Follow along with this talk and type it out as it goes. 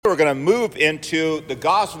we're going to move into the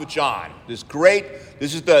Gospel of John. This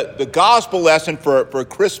is the gospel lesson for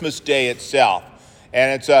Christmas Day itself.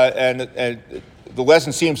 And the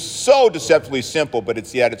lesson seems so deceptively simple,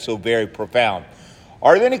 but yet it's so very profound.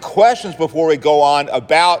 Are there any questions before we go on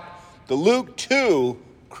about the Luke 2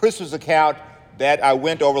 Christmas account that I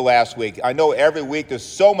went over last week? I know every week there's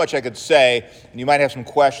so much I could say, and you might have some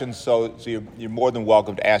questions, so you're more than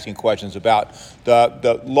welcome to asking questions about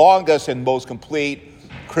the longest and most complete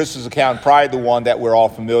Christmas account, probably the one that we're all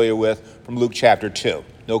familiar with from Luke chapter 2.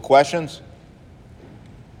 No questions?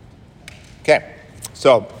 Okay,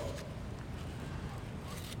 so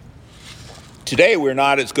today we're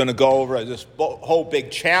not going to go over this whole big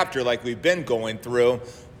chapter like we've been going through.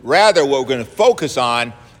 Rather, what we're going to focus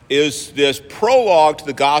on is this prologue to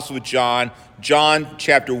the Gospel of John, John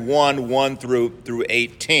chapter 1 through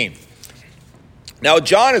 18. Now,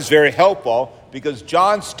 John is very helpful because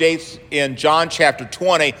John states in John chapter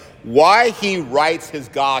 20 why he writes his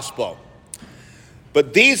gospel.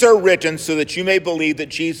 But these are written so that you may believe that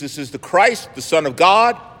Jesus is the Christ, the Son of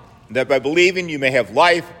God, and that by believing you may have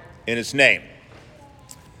life in his name.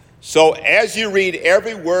 So as you read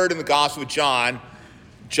every word in the Gospel of John,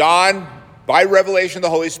 by revelation of the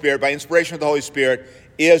Holy Spirit, by inspiration of the Holy Spirit,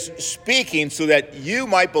 is speaking so that you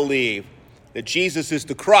might believe that Jesus is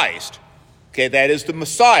the Christ, okay, that is the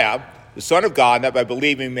Messiah, the Son of God, and that by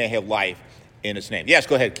believing you may have life in his name. Yes,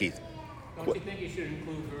 go ahead, Keith. Don't you think you should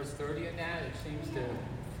include verse 30 in that? It seems to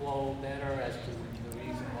flow better as to the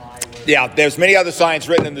reason why. Yeah, there's many other signs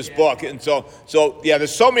written in this book, and so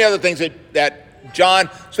there's so many other things that John,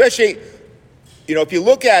 especially, if you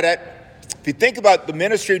look at it, if you think about the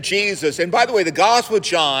ministry of Jesus, and by the way, the Gospel of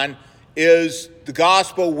John is the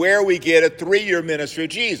gospel where we get a 3-year ministry of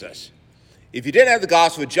Jesus. If you didn't have the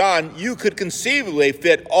Gospel of John, you could conceivably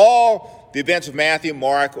fit all the events of Matthew,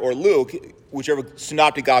 Mark, or Luke, whichever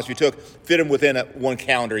synoptic gospel you took, fit them within one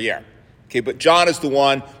calendar year. Okay, but John is the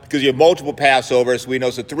one, because you have multiple Passovers, we know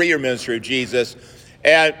it's a 3-year ministry of Jesus.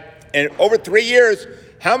 And over 3 years,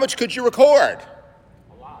 how much could you record?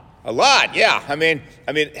 A lot, yeah. I mean,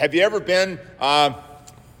 have you ever been go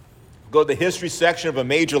to the history section of a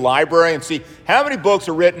major library and see how many books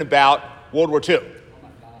are written about World War II? Oh my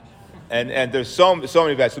gosh. And there's so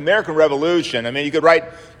many events. The American Revolution. I mean, you could write,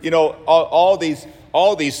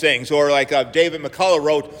 all these things. Or like David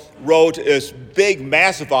McCullough wrote this big,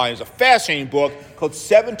 massive volume. It's a fascinating book called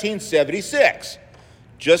 1776.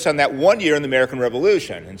 Just on that 1 year in the American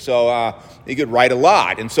Revolution. And so he could write a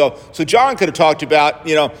lot. And so John could have talked about,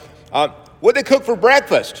 what they cook for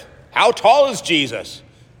breakfast. How tall is Jesus?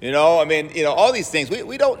 All these things.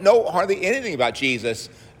 We don't know hardly anything about Jesus,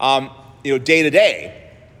 day to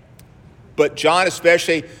day. But John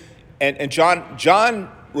especially, and John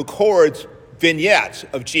records vignettes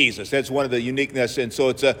of Jesus. That's one of the uniqueness. And so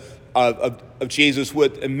it's of Jesus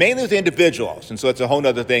mainly with individuals. And so it's a whole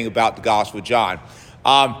other thing about the Gospel of John.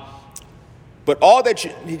 But all that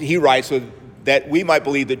he writes so that we might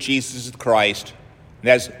believe that Jesus is the Christ, and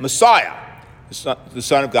as Messiah, the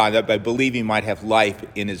Son of God, that by believing might have life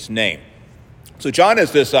in his name. So John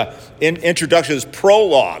has this introduction, this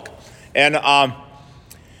prologue, and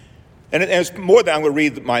it's more than I'm going to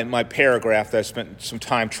read my paragraph that I spent some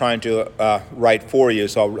time trying to write for you.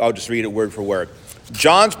 So I'll just read it word for word.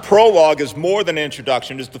 John's prologue is more than an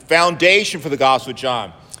introduction; it's the foundation for the Gospel of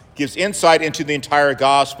John. Gives insight into the entire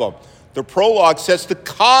gospel. The prologue sets the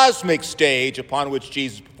cosmic stage upon which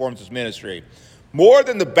Jesus performs his ministry. More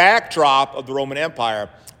than the backdrop of the Roman Empire,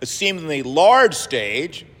 a seemingly large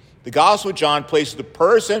stage, the Gospel of John places the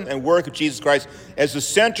person and work of Jesus Christ as the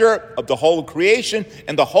center of the whole of creation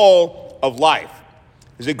and the whole of life.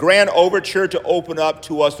 It's a grand overture to open up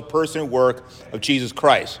to us the person and work of Jesus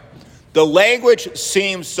Christ. The language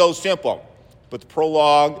seems so simple, but the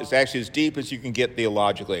prologue is actually as deep as you can get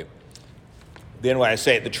theologically. Then when I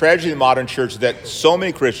say it, the tragedy of the modern church is that so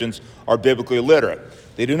many Christians are biblically illiterate.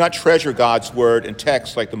 They do not treasure God's word and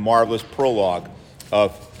text like the marvelous prologue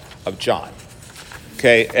of John.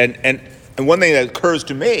 Okay, and one thing that occurs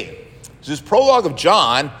to me is this prologue of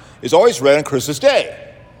John is always read on Christmas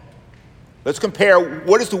Day. Let's compare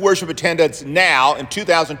what is the worship attendance now in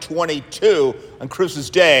 2022 on Christmas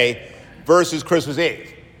Day versus Christmas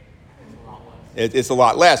Eve. It's a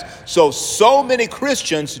lot less. So many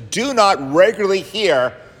Christians do not regularly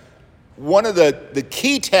hear one of the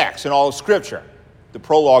key texts in all of Scripture, the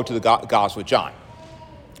prologue to the Gospel of John.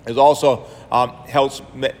 It also helps,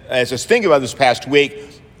 as I was thinking about this past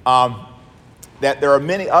week, that there are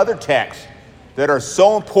many other texts that are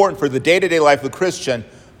so important for the day-to-day life of the Christian,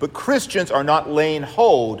 but Christians are not laying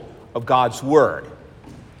hold of God's Word.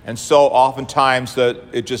 And so oftentimes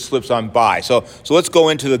it just slips on by. So let's go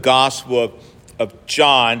into the Gospel of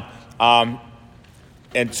John.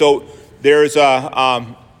 And so there's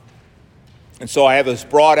and so I have this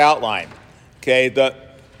broad outline. Okay,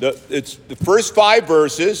 it's the first 5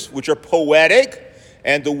 verses, which are poetic,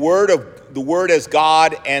 and the word as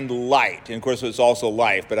God and light. And of course, it's also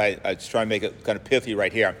life, but I just try to make it kind of pithy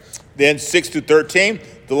right here. Then 6 to 13,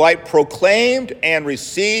 the light proclaimed and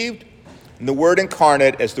received, and the word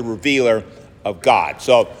incarnate as the revealer of God.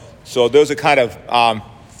 So those are kind of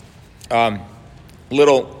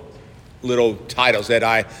little titles that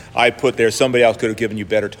I put there. Somebody else could have given you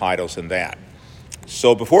better titles than that.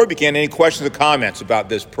 So before we begin, any questions or comments about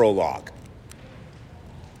this prologue?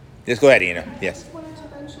 Yes, go ahead, Ina. Yes. I just wanted to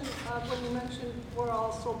mention, when you mentioned we're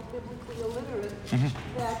also biblically illiterate,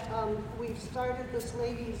 that we've started this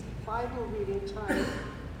ladies' Bible reading time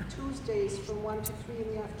Tuesdays from 1 to 3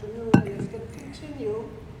 in the afternoon, and it's going to continue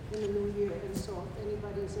in the new year. And so if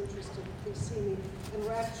anybody's interested, please see me. And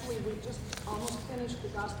we just almost finished the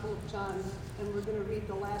Gospel of John, and we're going to read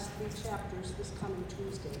the last 3 chapters this coming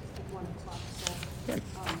Tuesday at 1 o'clock. So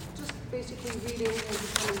just basically reading and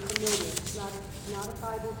becoming familiar. It's not a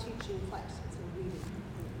Bible teaching class. It's a reading.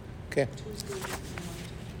 Okay. Tuesday at 1 to 3.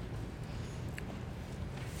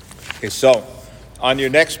 Okay, so on your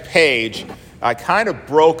next page, I kind of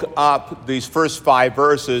broke up these first 5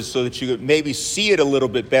 verses so that you could maybe see it a little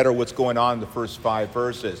bit better what's going on in the first 5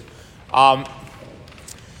 verses.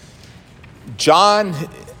 John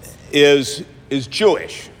is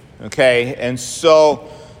Jewish, okay? And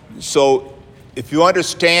so if you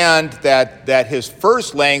understand that his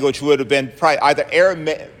first language would have been probably either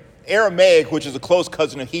Aramaic, which is a close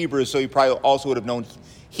cousin of Hebrew, so he probably also would have known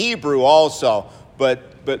Hebrew also,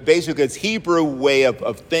 but basically it's Hebrew way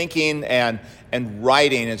of thinking and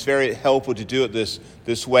writing. It's very helpful to do it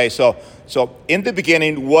this way. So in the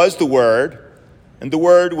beginning was the Word, and the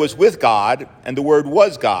Word was with God, and the Word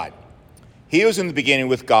was God. He was in the beginning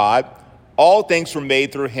with God. All things were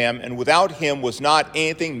made through him, and without him was not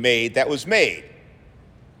anything made that was made.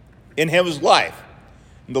 In him was life,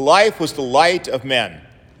 and the life was the light of men.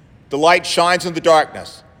 The light shines in the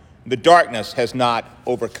darkness, and the darkness has not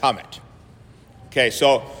overcome it. Okay,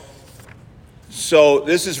 so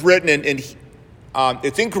this is written in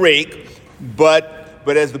it's in Greek, but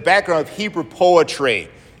as the background of Hebrew poetry.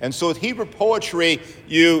 And so with Hebrew poetry,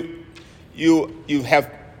 you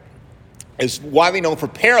have, it's widely known for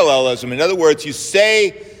parallelism. In other words, you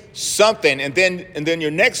say something, and then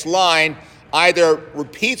your next line either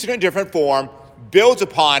repeats it in a different form, builds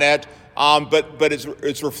upon it, but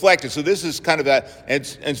it's reflected. So this is kind of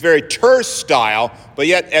it's very terse style, but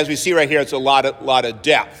yet, as we see right here, it's a lot of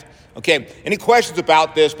depth. Okay, any questions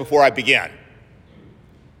about this before I begin?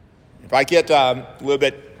 If I get a little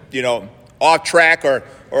bit, off track or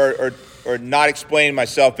not explaining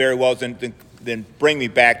myself very well, then bring me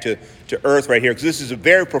back to earth right here, because this is a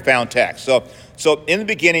very profound text. So in the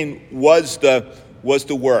beginning was the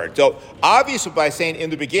Word. So obviously by saying in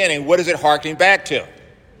the beginning, what is it hearkening back to?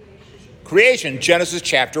 Creation, Genesis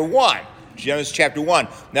chapter 1. Genesis chapter 1.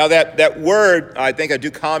 Now that word, I think I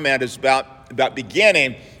do comment, is about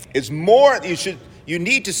beginning, is more, you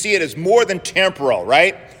need to see it as more than temporal,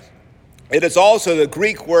 right? It is also the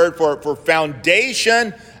Greek word for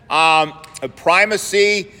foundation,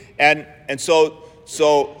 primacy, and so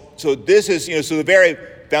this is, so the very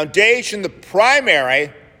foundation, the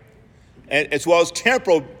primary, and as well as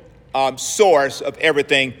temporal source of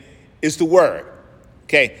everything is the Word.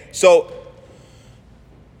 Okay, so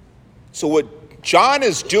what John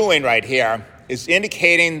is doing right here is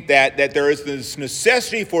indicating that there is this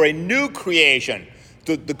necessity for a new creation.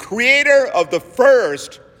 The creator of the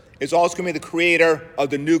first is also going to be the creator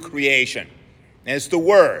of the new creation, and it's the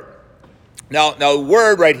Word. Now the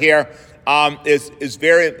Word right here is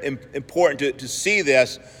very important to see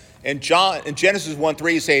this. In Genesis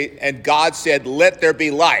 1:3, you say, and God said, "Let there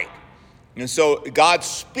be light." And so God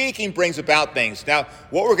speaking brings about things. Now,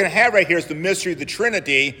 what we're going to have right here is the mystery of the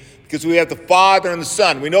Trinity, because we have the Father and the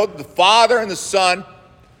Son. We know that the Father and the Son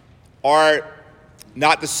are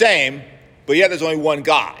not the same, but yet there's only one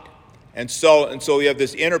God. And so we have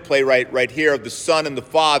this interplay right here of the Son and the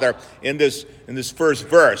Father in this first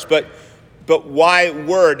verse. But why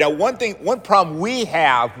Word? Now, one problem we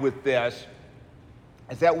have with this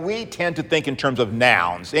is that we tend to think in terms of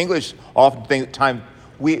nouns. English oftentimes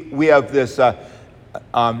we have this.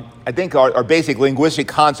 I think our basic linguistic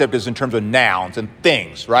concept is in terms of nouns and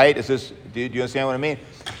things, right? Do you understand what I mean?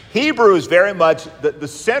 Hebrew is very much the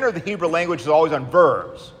center of the Hebrew language is always on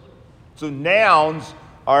verbs. So nouns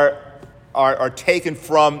are taken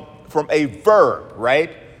from a verb,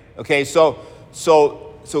 right? Okay, so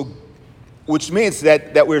which means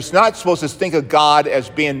that we're not supposed to think of God as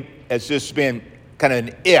just being kind of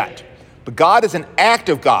an it, but God is an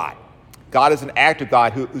active God. God is an active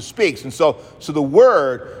God who speaks, and so the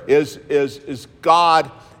Word is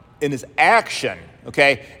God in His action.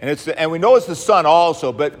 Okay, and we know it's the Son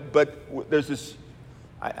also, but there's this.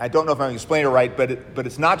 I don't know if I'm explaining it right, but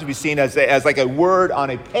it's not to be seen as like a word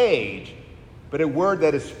on a page, but a word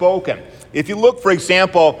that is spoken. If you look, for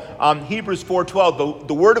example, Hebrews 4:12,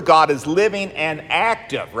 the Word of God is living and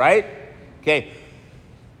active, right? Okay.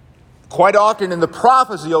 Quite often in the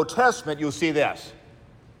prophets of the Old Testament, you'll see this.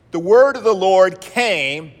 The word of the Lord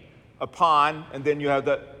came upon, and then you have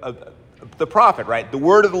the prophet, right? The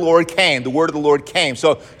word of the Lord came. The word of the Lord came.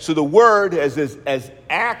 So the word is as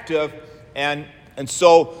active, and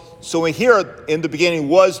so we hear in the beginning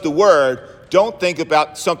was the word. Don't think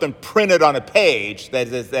about something printed on a page that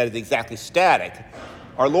is exactly static.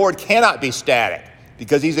 Our Lord cannot be static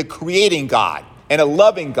because He's a creating God and a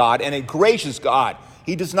loving God and a gracious God.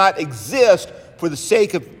 He does not exist for the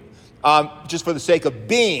sake of just for the sake of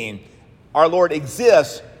being. Our Lord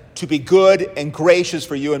exists to be good and gracious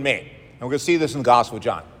for you and me. And we're going to see this in the Gospel of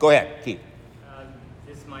John. Go ahead, Keith.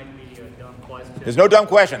 This might be a dumb question. There's no dumb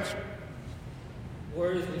questions.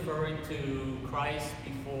 Word is referring to Christ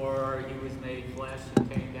before He was made flesh and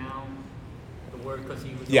came down. The Word, because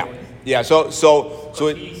He was always... Yeah. So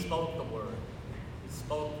He spoke the Word. He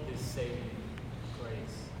spoke His saving grace.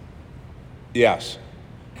 Yes.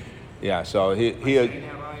 Yeah. So he. Saying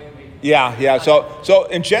that right? Yeah. So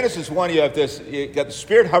in Genesis 1, you have this. You got the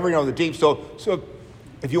Spirit hovering over the deep. So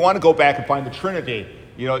if you want to go back and find the Trinity,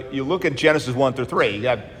 you look at Genesis 1 through 3. You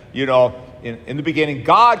have, in the beginning,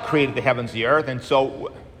 God created the heavens, the earth, and so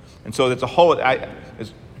there's a whole.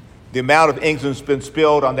 The amount of ink that's been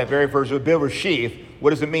spilled on that very first sheaf. What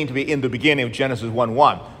does it mean to be in the beginning of Genesis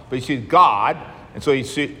 1:1? But you see God, and so we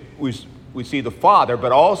see the Father,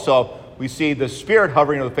 but also we see the Spirit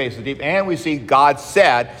hovering over the face of the deep, and we see God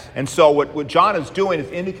said. And so what John is doing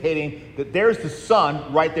is indicating that there's the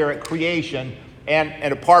Son right there at creation,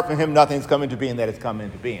 and apart from Him, nothing's come into being that has come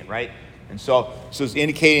into being, right? And so it's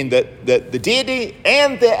indicating that the deity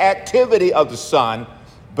and the activity of the Son,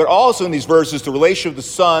 but also in these verses, the relation of the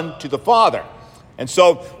Son to the Father. And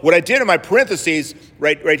so what I did in my parentheses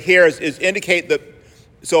right here is indicate that,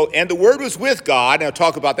 and the Word was with God, and I'll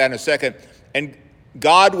talk about that in a second, and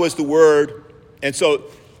God was the Word. And so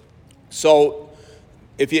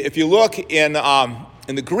if you look in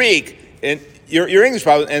the Greek, in your English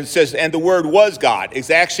Bible, and it says, and the Word was God. It's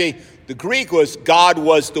actually, the Greek was, God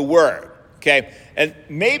was the Word. Okay, and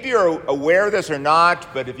maybe you're aware of this or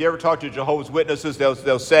not, but if you ever talk to Jehovah's Witnesses,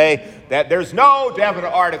 they'll say that there's no definite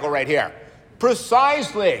article right here.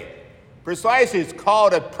 Precisely, it's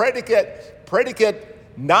called a predicate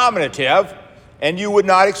nominative, and you would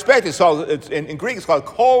not expect it. So in Greek, it's called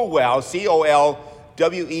Colwell, Colwell,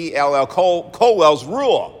 Colwell's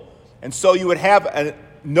rule. And so you would have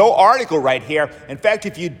no article right here. In fact,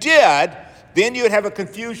 if you did, then you would have a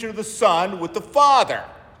confusion of the Son with the Father,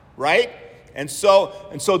 right? And so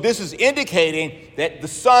this is indicating that the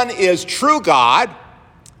Son is true God,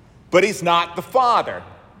 but He's not the Father,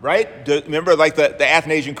 right? Remember, like the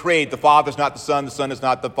Athanasian Creed, the Father's not the Son is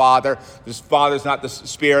not the Father, the Father's not the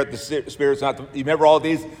Spirit Spirit's not the... You remember all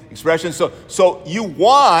these expressions? So you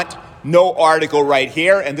want no article right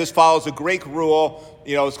here, and this follows a Greek rule,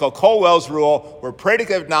 it's called Colwell's rule, where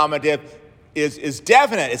predicative nominative is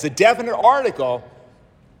definite. It's a definite article,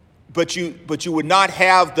 but you would not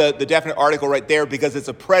have the definite article right there because it's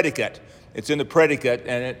a predicate. It's in the predicate,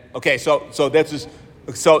 and so that's just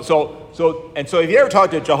so if you ever talk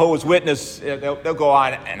to a Jehovah's Witness, they'll go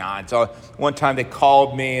on and on. So one time they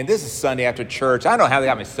called me, and this is Sunday after church. I don't know how they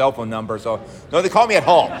got my cell phone number. So no, they called me at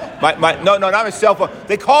home. No, not my cell phone.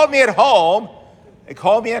 They called me at home.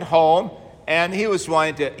 And he was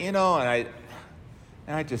wanting to, and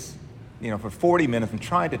I just, for 40 minutes, I'm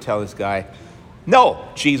trying to tell this guy, no,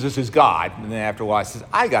 Jesus is God. And then after a while, I says,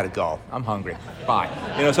 I got to go. I'm hungry. Bye.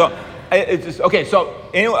 So it's just, okay, so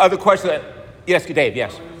any other questions? Yes, Dave,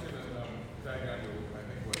 yes.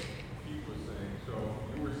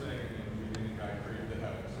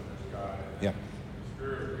 Yeah.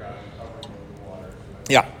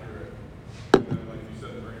 Yeah. And then, like you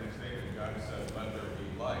said, the very next statement, God said, "Let there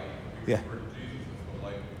be light." Yeah. Jesus is the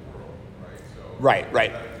light of the world, right? So.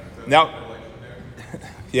 Right. That's Now.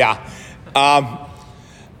 Yeah.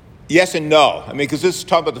 Yes and no. Because this is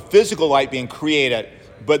talking about the physical light being created,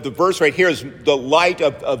 but the verse right here is the light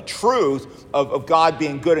of truth, of God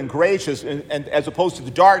being good and gracious, and as opposed to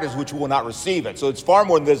the darkness, which will not receive it. So it's far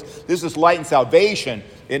more than this. This is light and salvation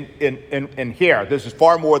in here. This is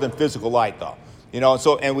far more than physical light, though.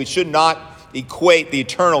 And we should not equate the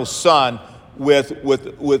eternal Son with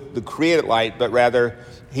the created light, but rather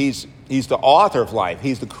he's the author of life.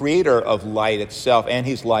 He's the creator of light itself, and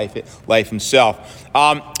he's life himself.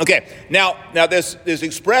 Now this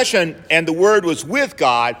expression, and the Word was with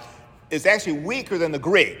God, is actually weaker than the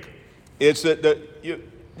Greek. It's that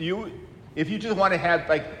if you just want to have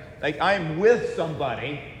like I'm with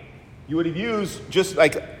somebody, you would have used just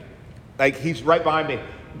like he's right behind me.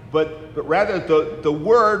 But rather the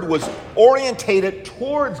Word was orientated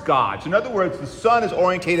towards God. So in other words, the Son is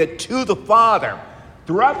orientated to the Father.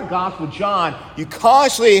 Throughout the Gospel of John, you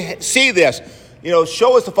constantly see this.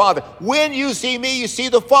 Show us the Father. When you see me, you see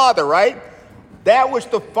the Father, right? That which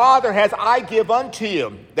the Father has, I give unto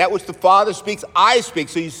you. That which the Father speaks, I speak.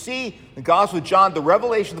 So you see the Gospel of John, the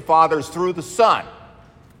revelation of the Father is through the Son.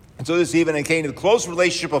 And so this even indicating the close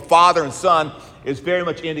relationship of Father and Son is very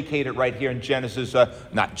much indicated right here in Genesis,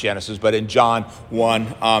 not Genesis, but in John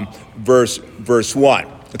 1, verse 1.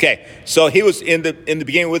 Okay, so he was in the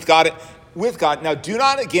beginning with God. Now, do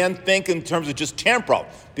not again think in terms of just temporal,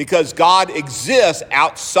 because God exists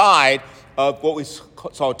outside of what we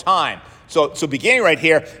saw time. So beginning right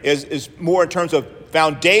here is more in terms of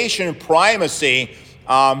foundation and primacy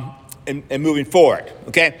and moving forward.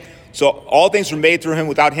 Okay, so all things were made through him.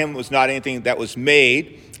 Without him was not anything that was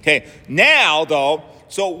made. Okay, now though,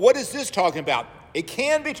 so what is this talking about? It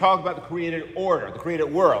can be talking about the created order, the created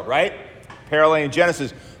world, right? Paralleling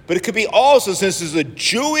Genesis. But it could be also, since this is a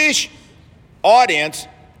Jewish audience,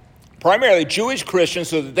 primarily Jewish Christians,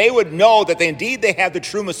 so that they would know that they have the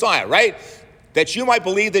true Messiah, right? That you might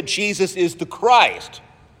believe that Jesus is the Christ.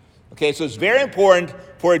 Okay, so it's very important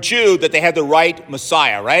for a Jew that they have the right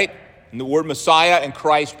Messiah, right? And the word Messiah and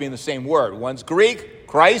Christ being the same word. One's Greek,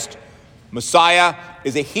 Christ. Messiah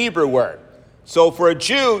is a Hebrew word. So for a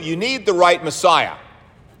Jew, you need the right Messiah.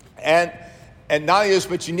 And not only this,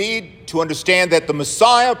 but you need to understand that the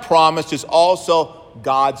Messiah promised is also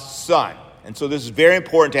God's Son. And so this is very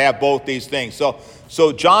important to have both these things.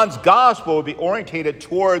 So John's gospel would be orientated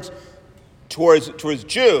towards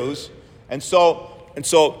Jews. And so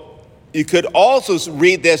you could also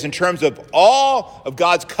read this in terms of all of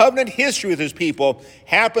God's covenant history with his people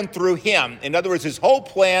happened through him. In other words, his whole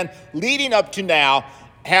plan leading up to now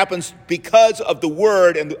happens because of the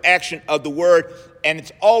Word and the action of the Word, and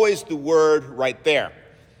it's always the Word right there.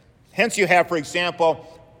 Hence you have, for example,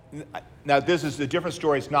 now this is a different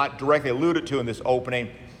story, it's not directly alluded to in this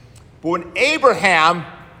opening, but when Abraham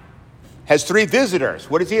has 3 visitors,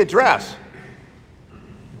 what does he address?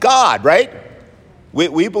 God, right?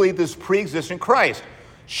 We believe this pre-existent Christ.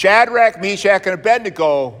 Shadrach, Meshach, and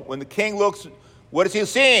Abednego, when the king looks, what is he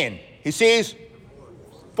seeing? He sees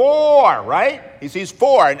 4, right? He sees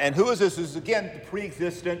 4. And who is this? This is, again, the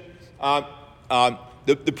pre-existent,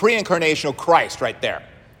 the pre-incarnational Christ right there.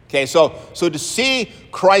 Okay, so to see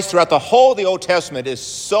Christ throughout the whole of the Old Testament is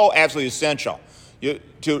so absolutely essential.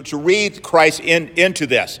 To read Christ into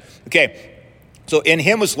this. Okay, so in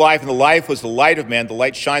him was life, and the life was the light of man. The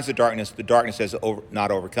light shines in the darkness has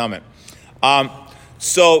not overcome it.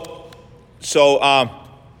 So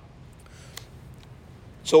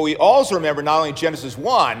we also remember not only Genesis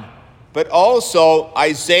 1, but also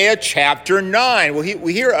Isaiah chapter 9.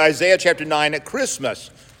 We hear Isaiah chapter 9 at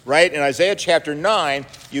Christmas, right? In Isaiah chapter 9,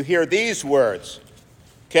 you hear these words.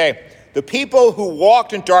 Okay, the people who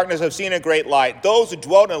walked in darkness have seen a great light. Those who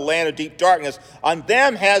dwelt in a land of deep darkness, on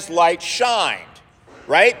them has light shined.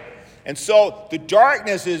 Right? And so the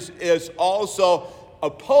darkness is also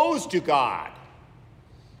opposed to God.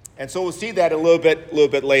 And so we'll see that a little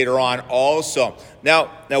bit later on also. Now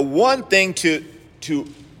one thing to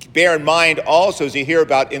bear in mind also, as you hear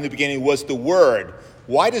about in the beginning, was the Word.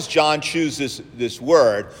 Why does John choose this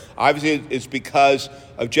word? Obviously it's because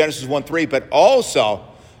of Genesis 1:3, but also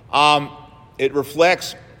it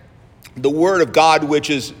reflects the Word of God, which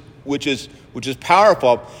is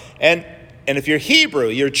powerful. And if you're Hebrew,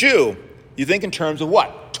 you're a Jew, you think in terms of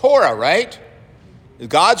what? Torah, right?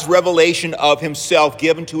 God's revelation of himself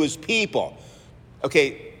given to his people.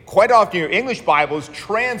 Okay, quite often your English Bibles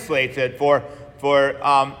translates it for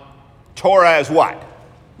Torah as what?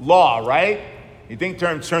 Law, right? You think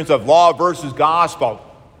in terms of law versus gospel.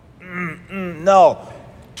 No.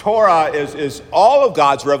 Torah is all of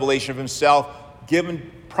God's revelation of himself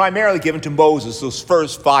primarily given to Moses, those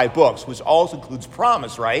first 5 books, which also includes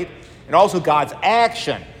promise, right? And also God's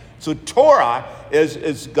action. So Torah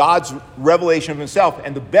is God's revelation of himself.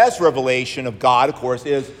 And the best revelation of God, of course,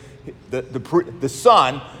 is the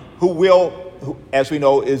Son who, as we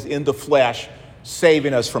know, is in the flesh,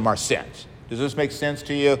 saving us from our sins. Does this make sense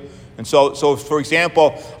to you? And so for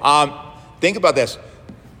example, think about this.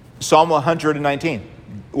 Psalm 119.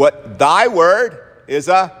 What? Thy word is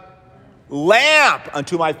a lamp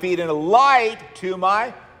unto my feet and a light to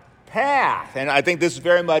my path. And I think this is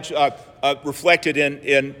very much reflected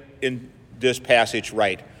in this passage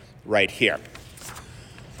right here.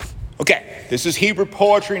 Okay, this is Hebrew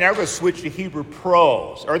poetry. Now we're going to switch to Hebrew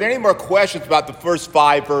prose. Are there any more questions about the first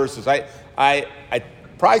 5 verses? I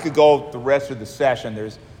probably could go the rest of the session.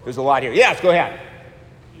 There's a lot here. Yes, go ahead.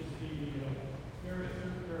 Is the very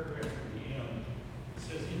third paragraph at the end, it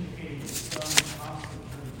says indicating the Son constantly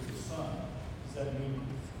turns to the Son. Does that mean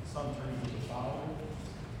the Son turns to the Father?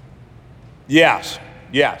 Yes.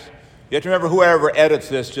 You have to remember whoever edits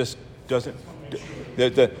this just doesn't.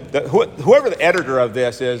 Whoever the editor of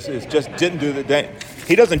this is just didn't do the.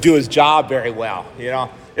 He doesn't do his job very well.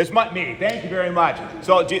 It's me. Thank you very much.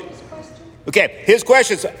 So, okay, his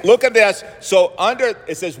questions. Look at this. So under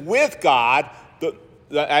it says with God.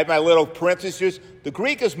 I have my little parentheses. The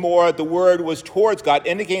Greek is more. The word was towards God,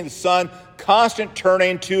 indicating the Son, constant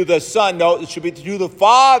turning to the Son. No, it should be to the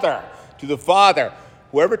Father. To the Father.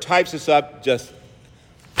 Whoever types this up, just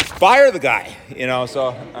fire the guy.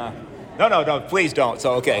 So. No, please don't.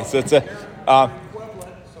 So, okay, so it's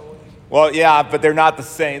well, yeah, but they're not the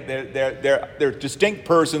same. They're distinct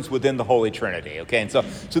persons within the Holy Trinity, okay? And so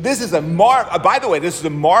this is by the way, this is a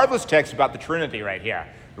marvelous text about the Trinity right here,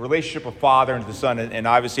 the relationship of Father and the Son, and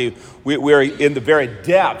obviously we're in the very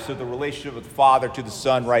depths of the relationship of the Father to the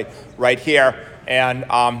Son right here, and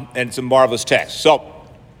it's a marvelous text. So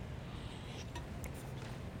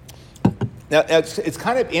now it's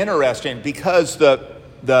kind of interesting because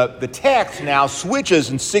the text now switches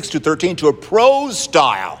in 6 to 13 to a prose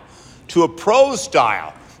style.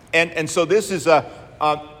 And so this is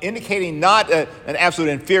indicating not an absolute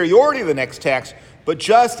inferiority of the next text, but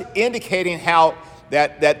just indicating how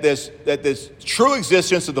that this true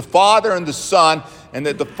existence of the Father and the Son, and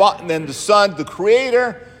that then the Son, the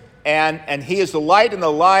Creator, and He is the light and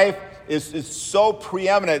the life, is so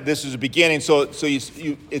preeminent. This is the beginning. So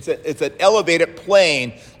it's an elevated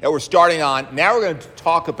plane that we're starting on. Now we're going to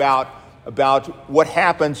talk about what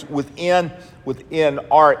happens within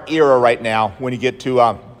our era right now when you get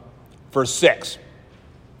to verse 6.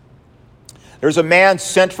 There's a man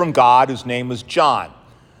sent from God whose name was John.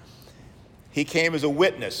 He came as a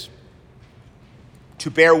witness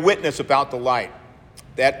to bear witness about the light,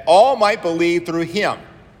 that all might believe through him.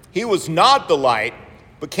 He was not the light,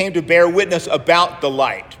 but came to bear witness about the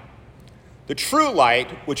light. The true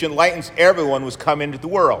light, which enlightens everyone, was come into the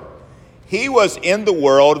world. He was in the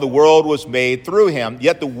world was made through him,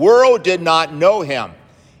 yet the world did not know him.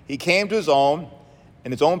 He came to his own,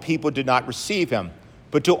 and his own people did not receive him.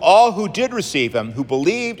 But to all who did receive him, who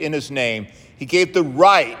believed in his name, he gave the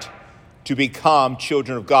right to become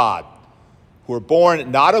children of God, who were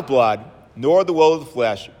born not of blood, nor the will of the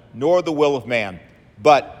flesh, nor the will of man,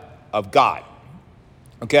 but of God.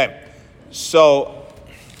 Okay, so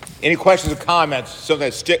any questions or comments,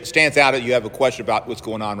 something that stands out that you have a question about what's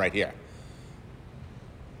going on right here?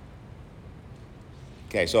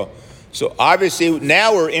 Okay, so obviously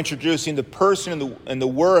now we're introducing the person and the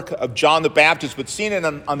work of John the Baptist, but seeing it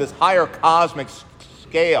on this higher cosmic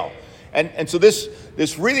scale. And so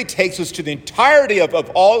this really takes us to the entirety of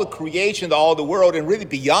all the creation, all the world, and really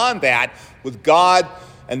beyond that with God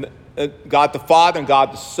and God the Father and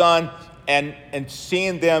God the Son, and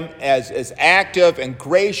seeing them as active and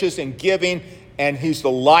gracious and giving, and He's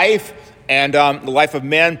the life and the life of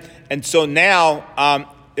men. And so now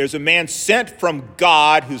there's a man sent from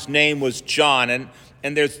God whose name was John,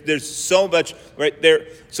 and there's so much right there.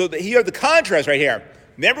 So here the contrast right here.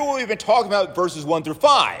 Remember what we've been talking about, verses 1 through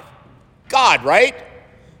 5. God, right?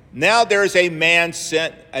 Now there's a man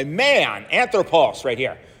sent, anthropos right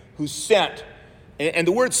here, who's sent. And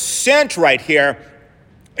the word sent right here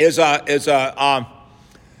is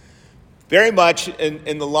very much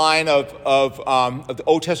in the line of the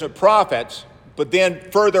Old Testament prophets. But then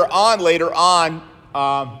further on, later on,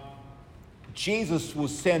 Jesus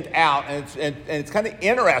was sent out. And it's kind of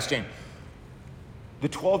interesting. The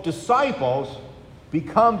 12 disciples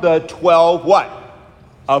become the 12 what?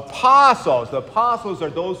 Apostles. The apostles are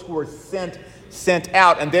those who were sent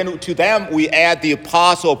out. And then to them we add the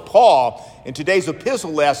apostle Paul. In today's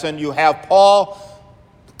epistle lesson, you have Paul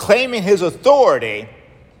claiming his authority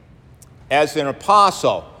as an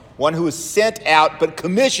apostle, one who is sent out but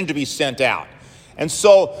commissioned to be sent out. And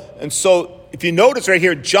so if you notice right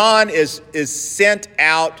here, John is sent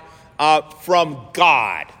out from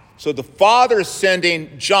God. So the Father is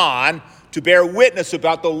sending John to bear witness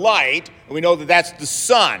about the light, and we know that that's the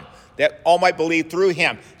Son, that all might believe through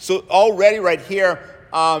him. So already right here,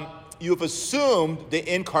 you've assumed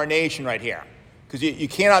the incarnation right here. Because you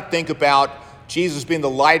cannot think about Jesus being the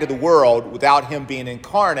light of the world without him being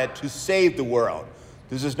incarnate to save the world.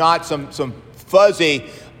 This is not some fuzzy,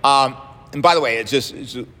 and by the way,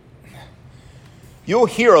 you'll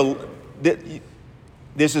hear,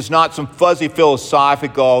 this is not some fuzzy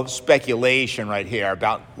philosophical speculation right here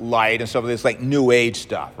about light and stuff like this, like New Age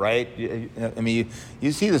stuff, right? I mean,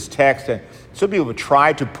 you see this text, and some people have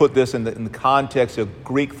tried to put this in the context of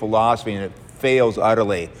Greek philosophy, and it fails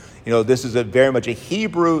utterly. This is very much a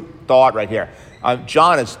Hebrew thought right here.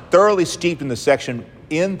 John is thoroughly steeped in the section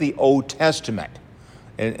in the Old Testament.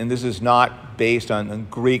 And this is not based on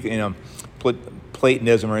Greek,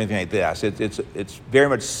 Platonism or anything like this. It's very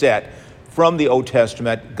much set from the Old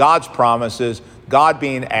Testament, God's promises, God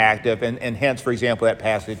being active, and hence, for example, that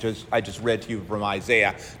passage I just read to you from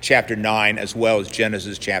Isaiah chapter 9 as well as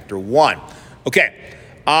Genesis chapter 1. Okay,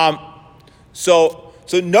 so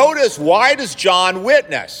notice, why does John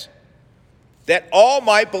witness? That all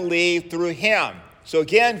might believe through him. So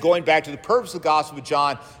again, going back to the purpose of the Gospel of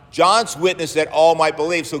John, John's witness that all might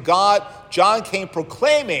believe. So John came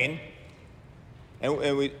proclaiming, and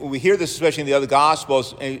we hear this especially in the other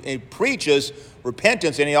Gospels, and he preaches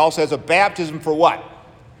repentance, and he also has a baptism for what?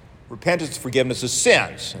 Repentance, forgiveness of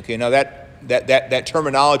sins. Okay, now that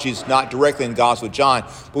terminology is not directly in the Gospel of John,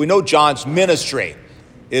 but we know John's ministry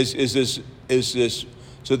is this,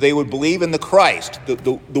 so they would believe in the Christ,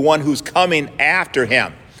 the one who's coming after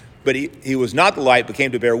him. But he was not the light, but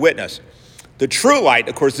came to bear witness. The true light,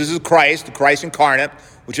 of course, this is Christ, the Christ incarnate,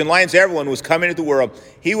 which enlightens everyone who was coming into the world.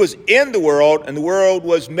 He was in the world, and the world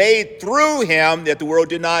was made through him, yet the world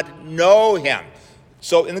did not know him.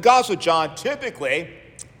 So in the Gospel of John, typically,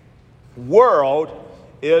 world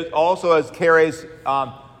carries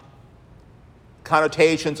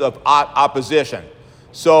connotations of opposition.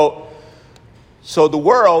 So the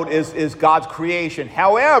world is God's creation.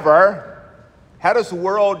 However, how does the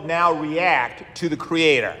world now react to the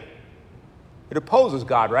Creator? It opposes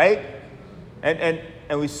God, right?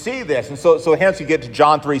 And we see this. And so hence you get to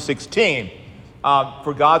John 3:16.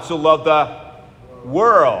 For God so loved the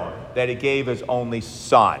world that he gave his only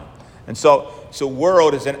Son. And so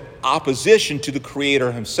world is in opposition to the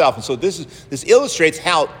Creator himself. And so this illustrates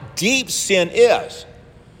how deep sin is.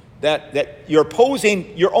 That you're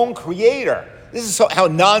opposing your own Creator. This is how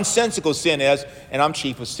nonsensical sin is, and I'm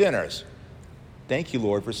chief of sinners. Thank you,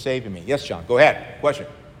 Lord, for saving me. Yes, John, go ahead. Question.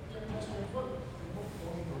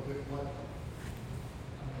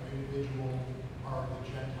 Individual are the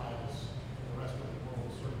Gentiles and the rest of the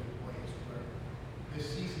world certain ways where this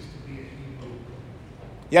ceases to be a Hebrew.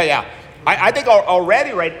 Yeah. I think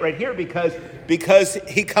already right here because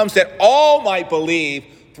he comes that all might believe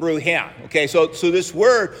through him. Okay, so this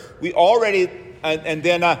word we already and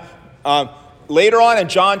then later on in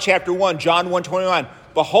John chapter 1, John 1:21,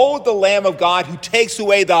 behold the Lamb of God who takes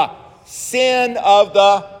away the sin of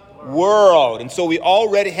the world. And so we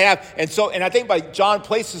already have, and I think by John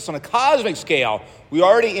places this on a cosmic scale, we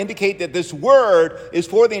already indicate that this word is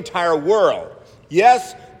for the entire world.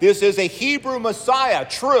 Yes, this is a Hebrew Messiah,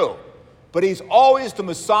 true, but he's always the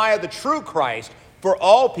Messiah, the true Christ, for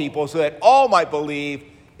all people, so that all might believe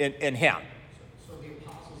in him. So the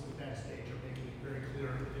apostles at that stage are making it very clear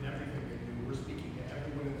in everything they do. We're speaking to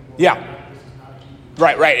everyone in the world. Yeah. This is not a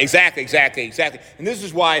Hebrew. Right, exactly. And this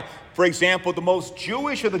is why, for example, the most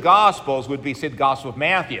Jewish of the Gospels would be, say, the Gospel of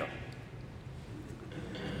Matthew.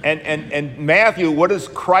 And Matthew, what is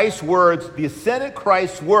Christ's words, the ascended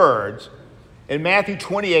Christ's words, in Matthew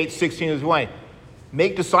 28:16 is one,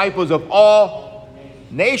 make disciples of all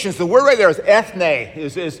nations. The word right there is ethne,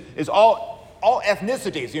 is all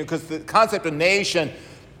ethnicities, because the concept of nation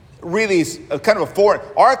really is kind of a foreign.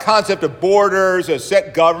 Our concept of borders, a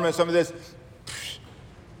set government, some of this,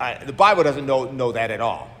 the Bible doesn't know that at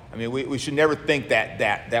all. I mean, we should never think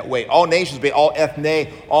that way. All nations be all ethne,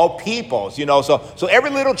 all peoples, So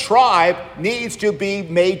every little tribe needs to be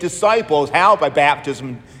made disciples. How? By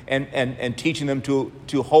baptism and teaching them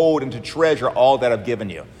to hold and to treasure all that I've given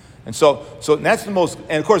you. And so that's the most.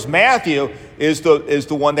 And of course, Matthew is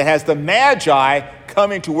the one that has the Magi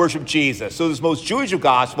coming to worship Jesus. So this most Jewish of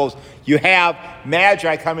Gospels, you have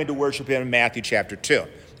Magi coming to worship him in Matthew chapter 2.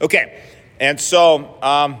 Okay, and so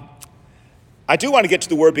I do want to get to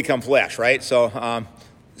the Word become flesh, right? So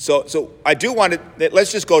I do want to.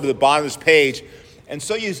 Let's just go to the bottom of this page, and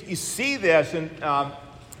so you see this, and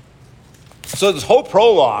so this whole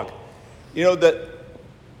prologue, the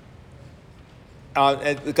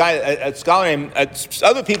guy, a scholar named,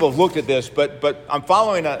 other people have looked at this, but I'm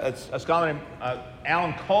following a scholar named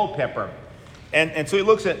Alan Culpepper. And so he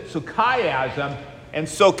looks at chiasm, and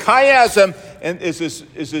so chiasm and is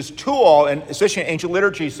this tool, and especially in ancient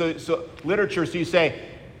liturgy. So you say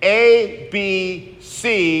A, B,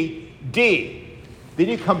 C, D. Then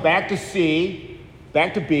you come back to C,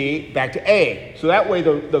 back to B, back to A. So that way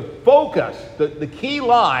the focus, the key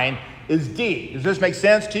line is D. Does this make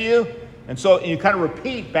sense to you? And so you kind of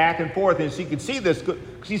repeat back and forth, and so you can see this,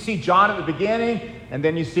 because you see John at the beginning, and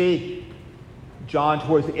then you see John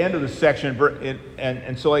towards the end of the section,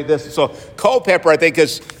 and so like this. So Culpeper, I think,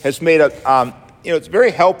 has made it's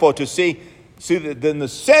very helpful to see that in the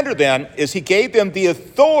center then is he gave them the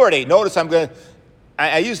authority. Notice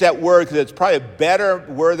I use that word because it's probably a better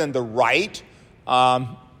word than the right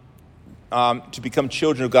to become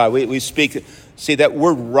children of God. We see that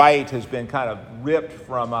word right has been kind of ripped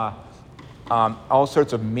from all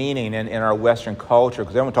sorts of meaning in our Western culture,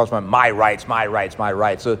 because everyone talks about my rights, my rights, my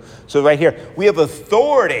rights. So right here, we have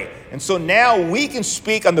authority. And so now we can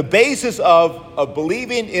speak on the basis of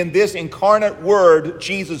believing in this incarnate word,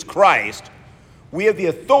 Jesus Christ. We have the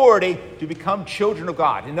authority to become children of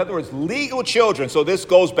God. In other words, legal children. So this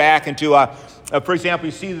goes back into, for example,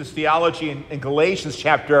 you see this theology in Galatians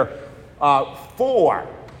chapter 4,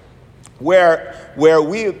 where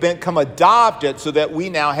we have become adopted so that we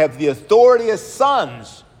now have the authority as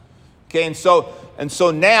sons. Okay, and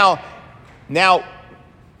so now,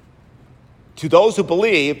 to those who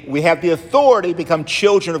believe, we have the authority to become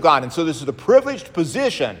children of God. And so this is the privileged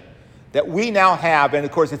position that we now have, and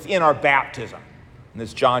of course it's in our baptism. In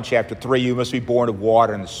this John chapter 3, you must be born of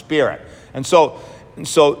water and the Spirit. And so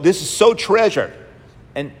this is so treasured.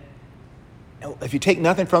 And if you take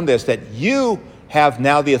nothing from this, that you have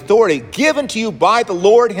now the authority given to you by the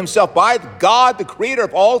Lord himself, by God, the creator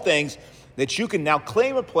of all things, that you can now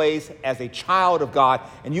claim a place as a child of God.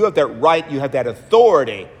 And you have that right, you have that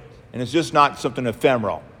authority. And it's just not something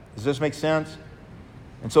ephemeral. Does this make sense?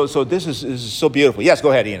 And so this is so beautiful. Yes,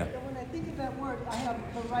 go ahead, Ina. When I think of that word, I have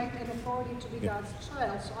the right and authority to be God's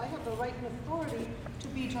child. So I have the right and authority to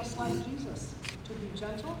be just like Jesus, to be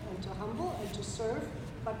gentle and to humble and to serve,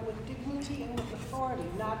 but with dignity and with authority,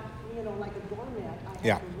 not, like a doormat. I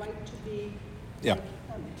have the right to be like him.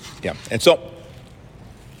 Yeah.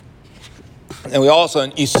 And we also,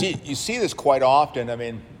 and you see this quite often. I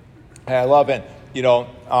mean, I love it.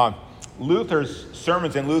 Luther's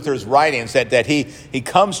sermons and Luther's writings that he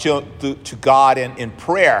comes to God in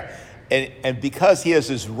prayer, and because he has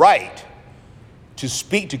his right to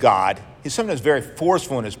speak to God, he's sometimes very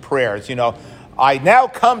forceful in his prayers. I now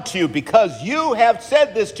come to you because you have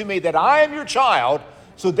said this to me, that I am your child.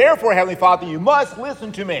 So therefore, Heavenly Father, you must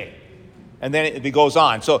listen to me. And then it goes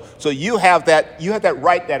on. So you have that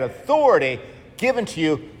right, that authority given to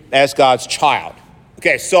you as God's child.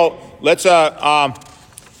 Okay, so let's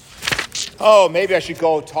maybe I should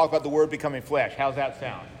go talk about the word becoming flesh. How's that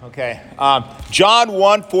sound? Okay. John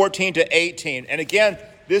 1:14-18. And again,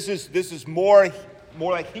 this is more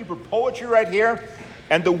like Hebrew poetry right here.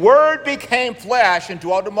 And the word became flesh and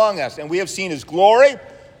dwelt among us, and we have seen his glory.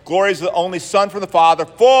 Glory is the only Son from the Father,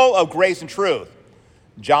 full of grace and truth.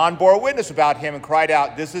 John bore witness about him and cried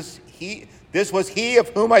out, This was he of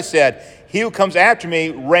whom I said, he who comes after me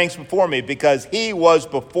ranks before me, because he was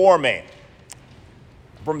before me.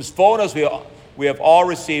 From his fullness we have all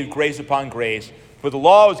received grace upon grace. For the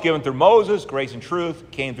law was given through Moses, grace and truth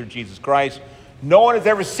came through Jesus Christ. No one has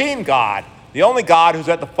ever seen God, the only God who's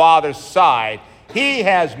at the Father's side. He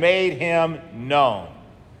has made him known.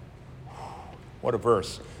 What a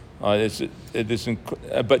verse. But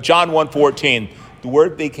John 1:14, the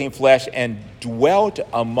word became flesh and dwelt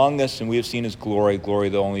among us, and we have seen his glory,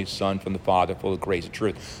 of the only Son from the Father, full of grace and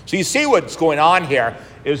truth. So you see what's going on here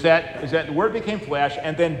is that the word became flesh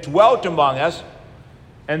and then dwelt among us.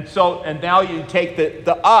 And now you take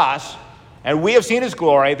the us, and we have seen his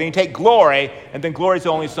glory. Then you take glory, and then glory is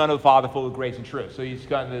the only Son of the Father, full of grace and truth. So you've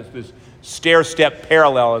got this stair-step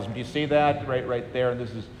parallelism. Do you see that right there? And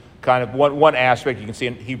this is kind of one aspect you can see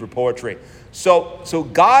in Hebrew poetry. So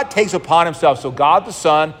God takes upon himself, so God the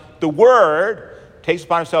Son, the Word, takes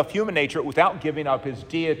upon himself human nature without giving up his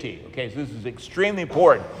deity. Okay, so this is extremely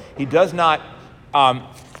important. He does not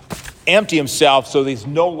empty himself so that he's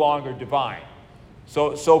no longer divine.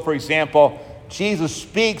 So for example, Jesus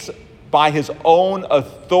speaks by his own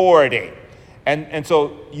authority. And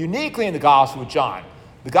so uniquely in the Gospel of John,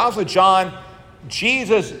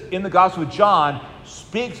 Jesus in the Gospel of John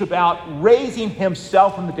speaks about raising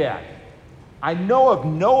himself from the dead. I know of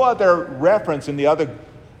no other reference in the other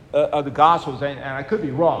Gospels, and I could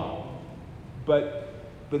be wrong, but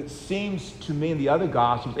it seems to me in the other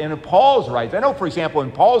Gospels and in Paul's writings, I know, for example,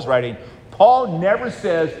 in Paul's writing, Paul never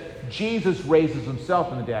says Jesus raises himself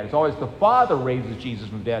from the dead. It's always the Father raises Jesus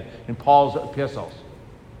from the dead in Paul's epistles.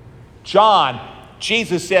 John,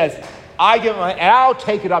 Jesus says, I'll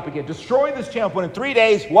take it up again. Destroy this temple, and in 3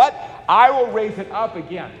 days, what? I will raise it up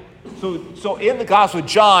again. So in the Gospel of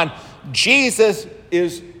John, Jesus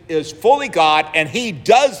is fully God, and he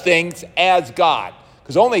does things as God.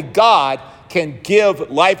 Because only God can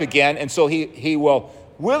give life again, and so he will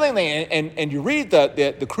willingly, and you read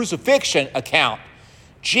the crucifixion account,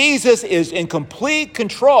 Jesus is in complete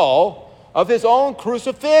control of his own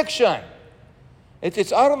crucifixion.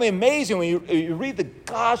 It's utterly amazing when you read the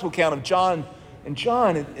gospel account of John, and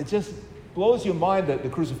John, it just blows your mind, the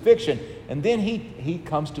crucifixion, and then he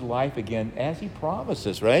comes to life again as he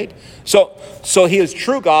promises, right? So he is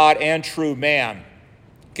true God and true man.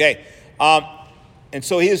 Okay, and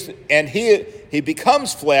so he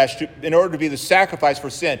becomes flesh in order to be the sacrifice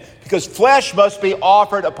for sin, because flesh must be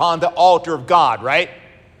offered upon the altar of God, right?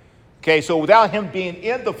 Okay, so without him being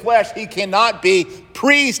in the flesh, he cannot be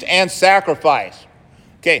priest and sacrifice.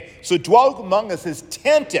 Okay, so dwelt among us is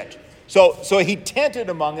tented. So he tented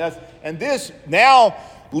among us, and this now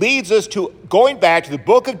leads us to going back to the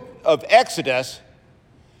book of Exodus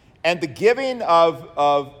and the giving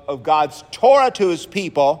of God's Torah to his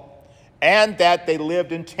people, and that they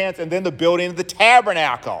lived in tents, and then the building of the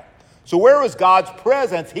tabernacle. So where was God's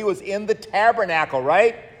presence? He was in the tabernacle,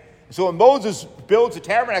 right? So when Moses builds the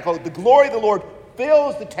tabernacle, the glory of the Lord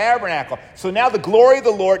fills the tabernacle. So now the glory of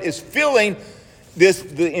the Lord is filling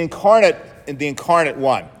the incarnate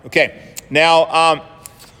one. Okay, now,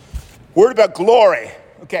 word about glory.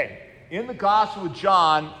 Okay, in the Gospel of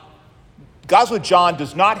John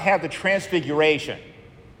does not have the transfiguration.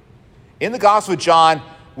 In the Gospel of John,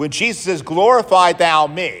 when Jesus says, glorify thou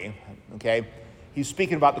me, okay, he's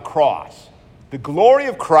speaking about the cross. The glory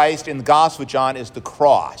of Christ in the Gospel of John is the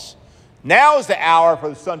cross. Now is the hour for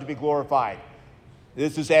the Son to be glorified.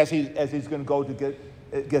 This is as he's going to go to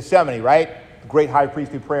Gethsemane, right? The great high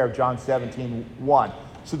priestly prayer of John 17:1.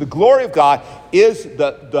 So the glory of God is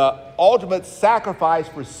the ultimate sacrifice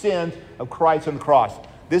for sins of Christ on the cross.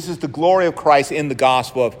 This is the glory of Christ in the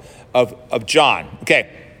Gospel of John.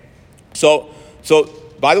 Okay, so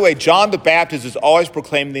by the way, John the Baptist is always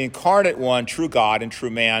proclaiming the incarnate one, true God and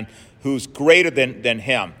true man, who's greater than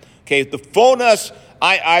him. Okay, the fullness,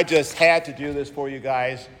 I just had to do this for you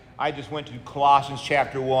guys. I just went to Colossians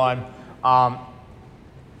chapter 1.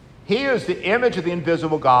 He is the image of the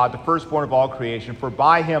invisible God, the firstborn of all creation. For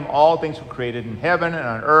by him all things were created in heaven and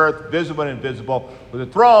on earth, visible and invisible, whether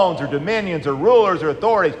thrones or dominions or rulers or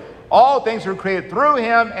authorities. All things were created through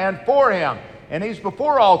him and for him. And he's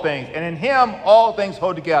before all things, and in him all things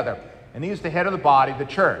hold together. And he is the head of the body, the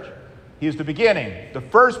church. He is the beginning, the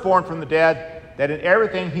firstborn from the dead, that in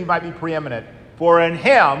everything he might be preeminent. For in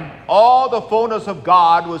him all the fullness of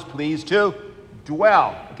God was pleased to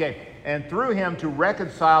dwell. Okay, and through him to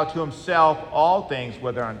reconcile to himself all things,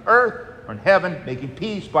 whether on earth or in heaven, making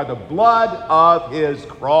peace by the blood of his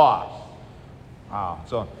cross. Wow.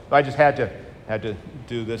 So I just had to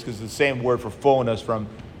do this because it's the same word for fullness from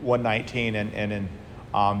 119 and in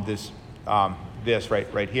this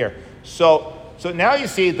right here. So now you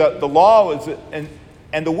see the law is,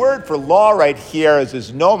 and the word for law right here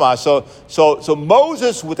is noma. So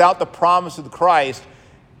Moses without the promise of the Christ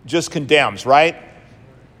just condemns, right?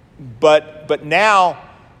 But now,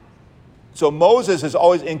 so Moses is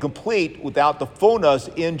always incomplete without the fullness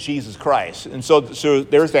in Jesus Christ, and so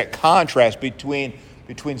there's that contrast between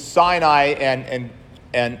Sinai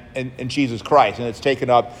and Jesus Christ, and it's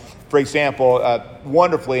taken up, for example,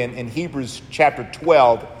 wonderfully in Hebrews chapter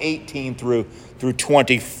 12, 18 through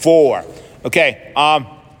 24. Okay,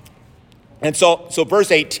 and so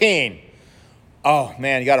verse 18. Oh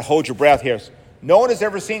man, you got to hold your breath here. No one has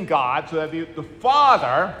ever seen God, so have you, the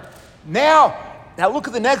Father. Now look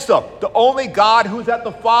at the next up. The only God who's at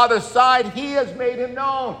the Father's side, he has made him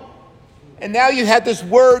known. And now you have this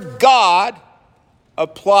word God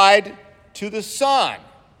applied to the Son.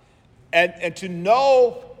 And to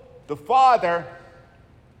know the Father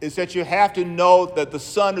is that you have to know that the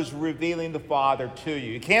Son is revealing the Father to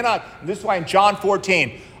you. You cannot, this is why in John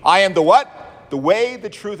 14, I am the what? The way, the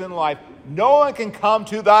truth, and the life. No one can come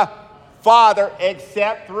to the Father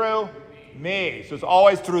except through me. So it's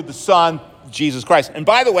always through the Son, Jesus Christ. And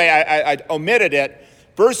by the way, I omitted it.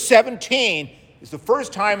 Verse 17 is the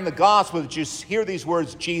first time in the gospel that you hear these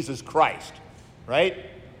words, Jesus Christ. Right?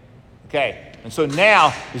 Okay. And so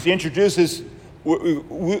now, as he introduces,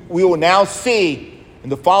 we will now see in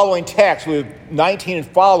the following text, we have 19 and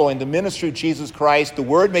following, the ministry of Jesus Christ, the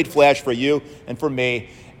Word made flesh for you and for me.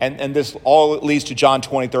 And this all leads to John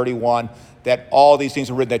 20:31, that all these things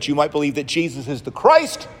are written, that you might believe that Jesus is the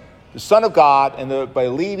Christ, the Son of God, and that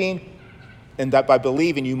by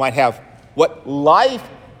believing you might have what? Life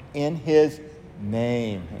in his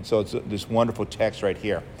name. And so it's this wonderful text right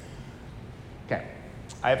here. Okay.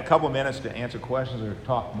 I have a couple of minutes to answer questions or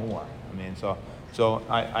talk more. I mean, so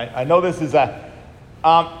I know this is a...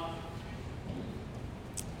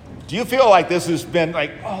 do you feel like this has been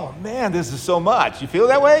like, oh man, this is so much? You feel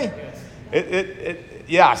that way?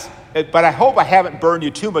 Yes. But I hope I haven't burned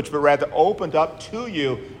you too much, but rather opened up to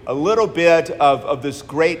you a little bit of this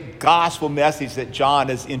great gospel message that John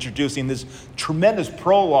is introducing, this tremendous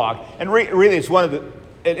prologue. And really, it's one of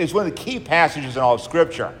the key passages in all of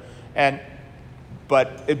Scripture.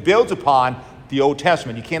 But it builds upon the Old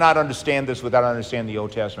Testament. You cannot understand this without understanding the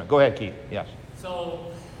Old Testament. Go ahead, Keith. Yes.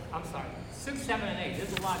 So, I'm sorry, 6, 7, and 8,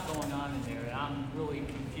 there's a lot going on in there, and I'm really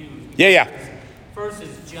confused. Yeah. First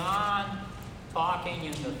is John talking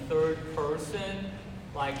in the third person,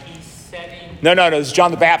 like he's setting... No, this is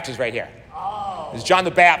John the Baptist right here. Oh. It's John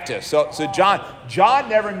the Baptist. So John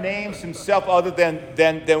never names himself other than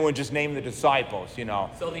when just naming the disciples, you know.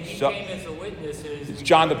 So he came as a witness. It's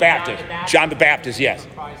John the Baptist. John the Baptist, yes.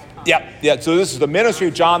 Yep. So this is the ministry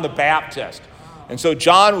of John the Baptist. And so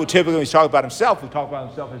John will typically, when he's talking about himself, talk about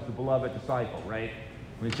himself as the beloved disciple, right?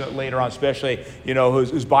 Later on, especially, you know,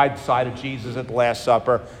 who's by the side of Jesus at the Last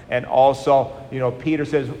Supper. And also, you know, Peter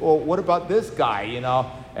says, well, what about this guy, you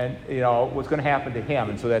know? And, you know, what's going to happen to him?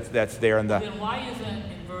 And so that's there in the... Then why isn't,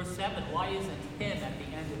 in verse 7, why isn't him at the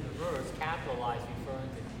end of the verse capitalized referring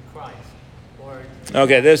to Christ?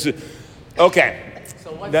 Okay.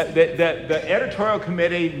 So what's... The editorial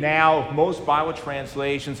committee now, of most Bible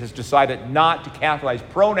translations, has decided not to capitalize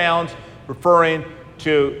pronouns referring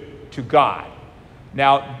to God.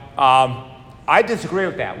 Now, I disagree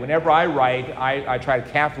with that. Whenever I write, I try to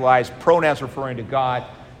capitalize pronouns referring to God.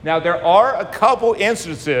 Now, there are a couple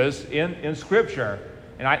instances in Scripture,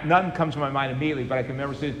 and none comes to my mind immediately, but I can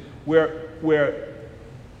remember seeing where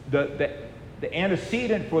the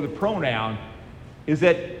antecedent for the pronoun is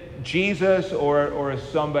that Jesus or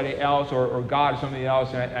somebody else or God or somebody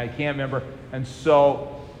else, and I can't remember. And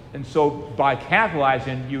so by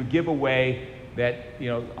capitalizing, you give away that, you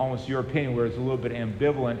know, almost your opinion where it's a little bit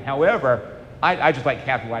ambivalent. However, I just like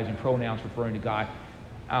capitalizing pronouns referring to God.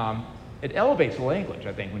 It elevates the language,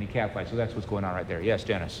 I think, when you capitalize. So that's what's going on right there. Yes,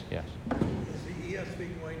 Dennis. Yes. Is the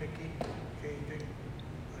ESV going to keep changing?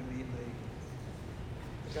 I mean,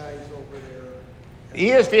 the guys over there.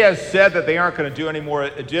 ESV has said that they aren't going to do any more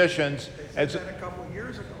additions. They said that a couple of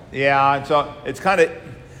years ago. Yeah, and so it's kind of...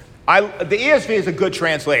 the ESV is a good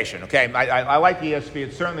translation, okay? I like the ESV.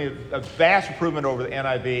 It's certainly a vast improvement over the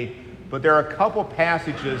NIV, but there are a couple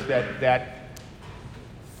passages that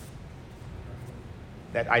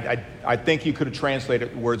I think you could have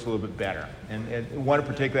translated the words a little bit better. And one in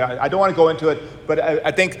particular, I don't want to go into it, but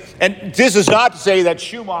I think, and this is not to say that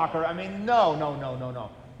Schumacher, I mean, no.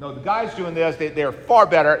 No, the guys doing this, they're far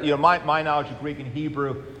better. You know, my knowledge of Greek and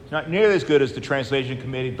Hebrew is not nearly as good as the translation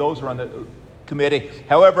committee. Those are on the committee.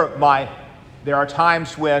 However, there are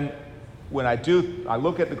times when I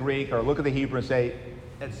look at the Greek or look at the Hebrew and say,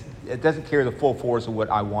 it doesn't carry the full force of what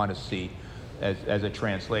I want to see as a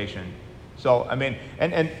translation. So, I mean,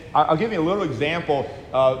 and I'll give you a little example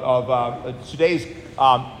of today's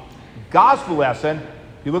gospel lesson.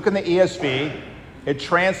 If you look in the ESV, it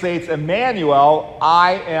translates Emmanuel,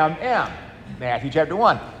 I am, Matthew chapter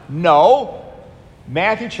 1. No,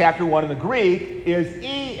 Matthew chapter 1 in the Greek is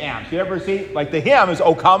E-M. So you ever see, like the hymn is,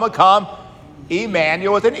 O come,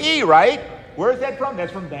 Emmanuel with an E, right? Where is that from?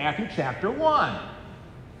 That's from Matthew chapter 1.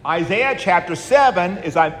 Isaiah chapter 7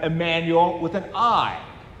 is Emmanuel with an I.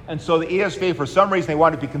 And so the ESV, for some reason, they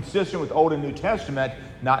wanted to be consistent with Old and New Testament,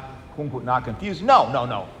 not, quote unquote, not confused.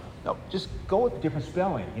 No. Just go with the different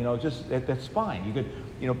spelling. You know, that's fine. You could,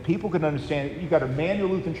 you know, people can understand. You got Emmanuel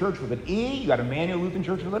Lutheran Church with an E. You got Emmanuel Lutheran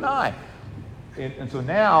Church with an I. And so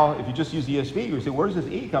now, if you just use ESV, you say, where's this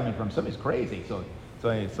E coming from? Somebody's crazy.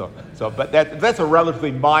 But that's a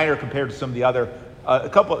relatively minor compared to some of the other, a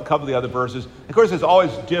couple of the other verses. Of course, it's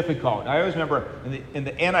always difficult. I always remember in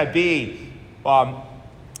the NIV.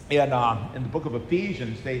 In the book of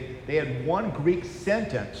Ephesians, they had one Greek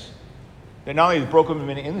sentence that not only broke up into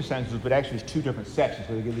many English sentences, but actually it's two different sections.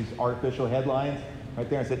 So they give these artificial headlines right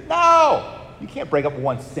there and said, no, you can't break up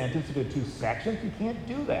one sentence into two sections. You can't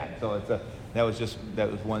do that. So that was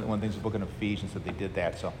one of the things in the book of Ephesians that they did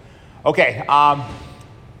that. So, okay,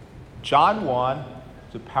 John 1,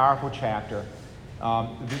 it's a powerful chapter.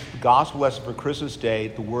 This is the gospel lesson for Christmas Day.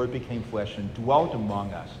 The Word became flesh and dwelt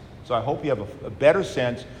among us. So I hope you have a better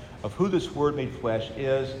sense of who this Word made flesh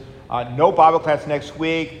is. No Bible class next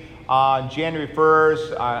week. On January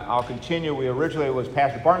 1st, I'll continue. Originally it was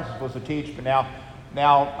Pastor Barnes supposed to teach, but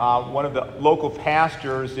now one of the local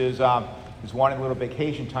pastors is is wanting a little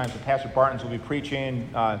vacation time, so Pastor Bartons will be preaching.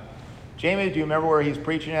 Jamie, do you remember where he's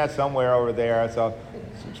preaching at? Somewhere over there. So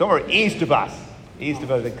somewhere east of us,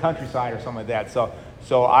 the countryside or something like that.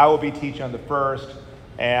 So I will be teaching on the 1st,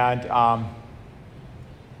 and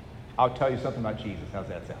I'll tell you something about Jesus. How's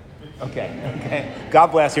that sound? Okay. God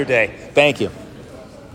bless your day. Thank you.